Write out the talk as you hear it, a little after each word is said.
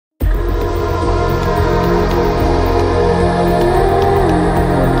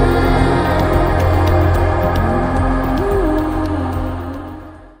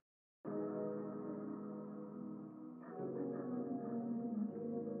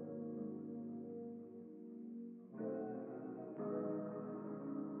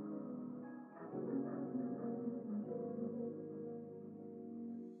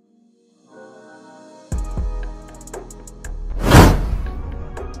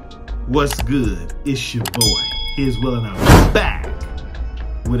What's good? It's your boy, HizWill, and I'm back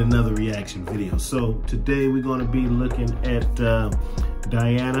with another reaction video. So today we're gonna be looking at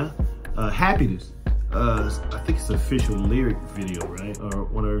Diana, Happiness. I think it's an official lyric video, right? Or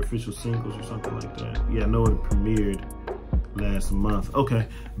one of her official singles or something like that. Yeah, I know it premiered last month. Okay,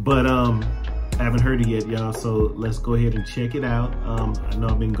 but I haven't heard it yet, y'all, so let's go ahead and check it out. I know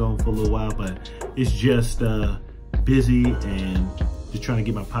I've been gone for a little while, but it's just busy and just trying to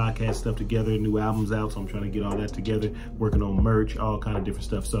get my podcast stuff together, new albums out, so I'm trying to get all that together, working on merch, all kind of different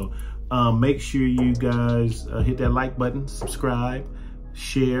stuff. So make sure you guys hit that like button, subscribe,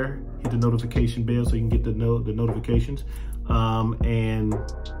 share, hit the notification bell so you can get the notifications. And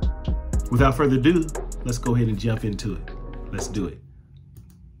without further ado, let's go ahead and jump into it. Let's do it.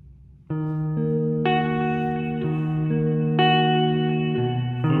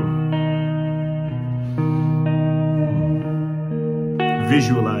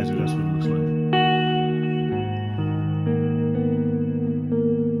 Visualizer, that's what it looks like.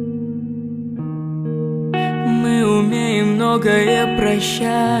 Мы умеем многое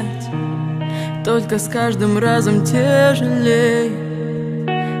прощать, только с каждым разом тяжелей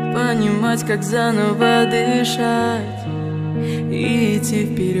понимать, как заново дышать и идти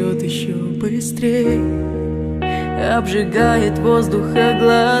вперед еще быстрее. Обжигает воздуха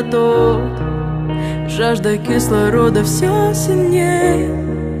глоток, жажда кислорода все сильнее.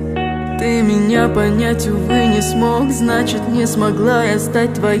 Ты меня понять, увы, не смог, значит, не смогла я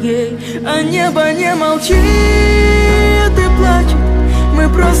стать твоей. А небо не молчит и плачет, мы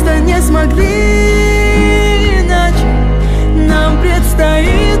просто не смогли иначе. Нам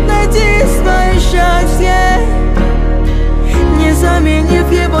предстоит найти свое счастье, не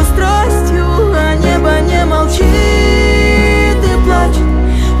заменив его страстью. А небо не молчит и плачет,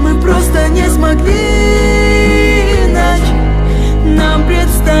 мы просто не смогли иначе. Нам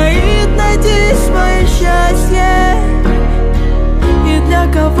предстоит найти свое счастье и для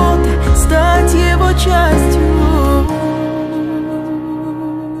кого-то стать его частью.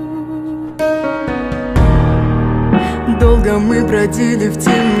 Долго мы бродили в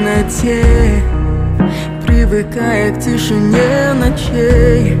темноте, привыкая к тишине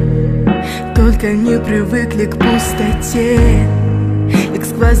ночей, только не привыкли к пустоте и к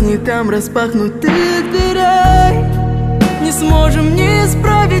сквознякам распахнутых дверей. Не сможем ни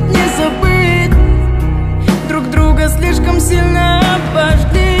исправить, ни забыть, друг друга слишком сильно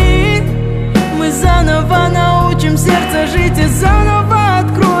обожгли. Мы заново научим сердце жить и заново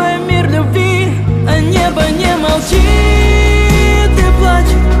откроем мир любви. А небо не молчит и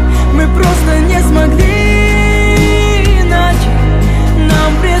плачет, мы просто не смогли иначе.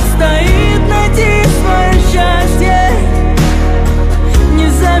 Нам предстоит найти свое счастье, не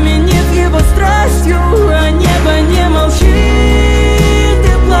заменив его страстью. А небо не молчит и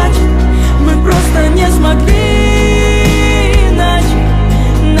плачет, мы просто не смогли иначе.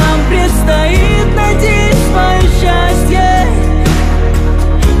 Нам предстоит найти свое счастье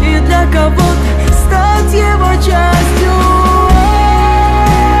и для кого-то стать его частью.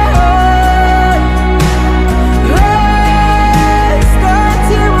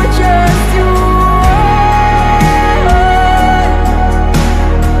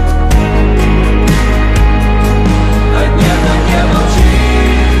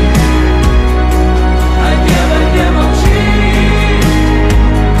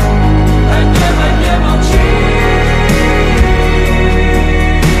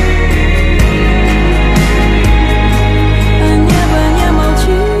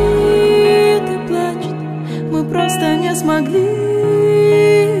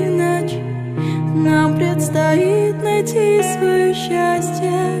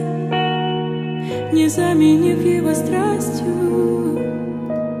 Не заменив его страстью.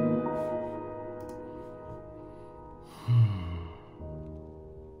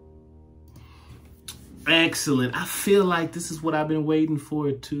 Excellent. I feel like this is what I've been waiting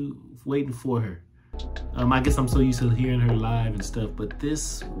for her. I guess I'm so used to hearing her live and stuff, but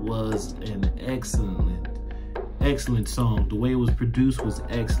this was an excellent song. The way it was produced was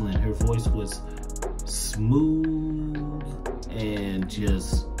excellent. Her voice was smooth and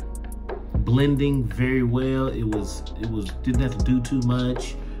just blending very well. It didn't have to do too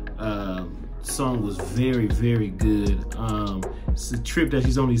much. Song was very good. It's a trip that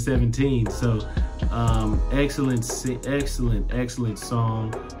she's only 17, so excellent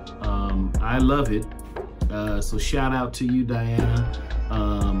song. I love it. So shout out to you, Diana.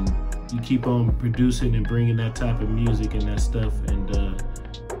 You keep on producing and bringing that type of music and that stuff, and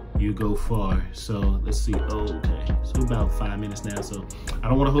you go far. So let's see. Okay, so about 5 minutes now, so I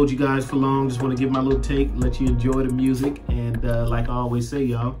don't want to hold you guys for long. Just want to give my little take, let you enjoy the music, and like I always say,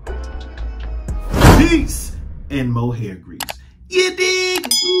 y'all, Peace and more hair grease. You dig?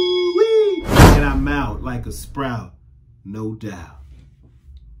 Ooh-wee. And I'm out like a sprout, no doubt.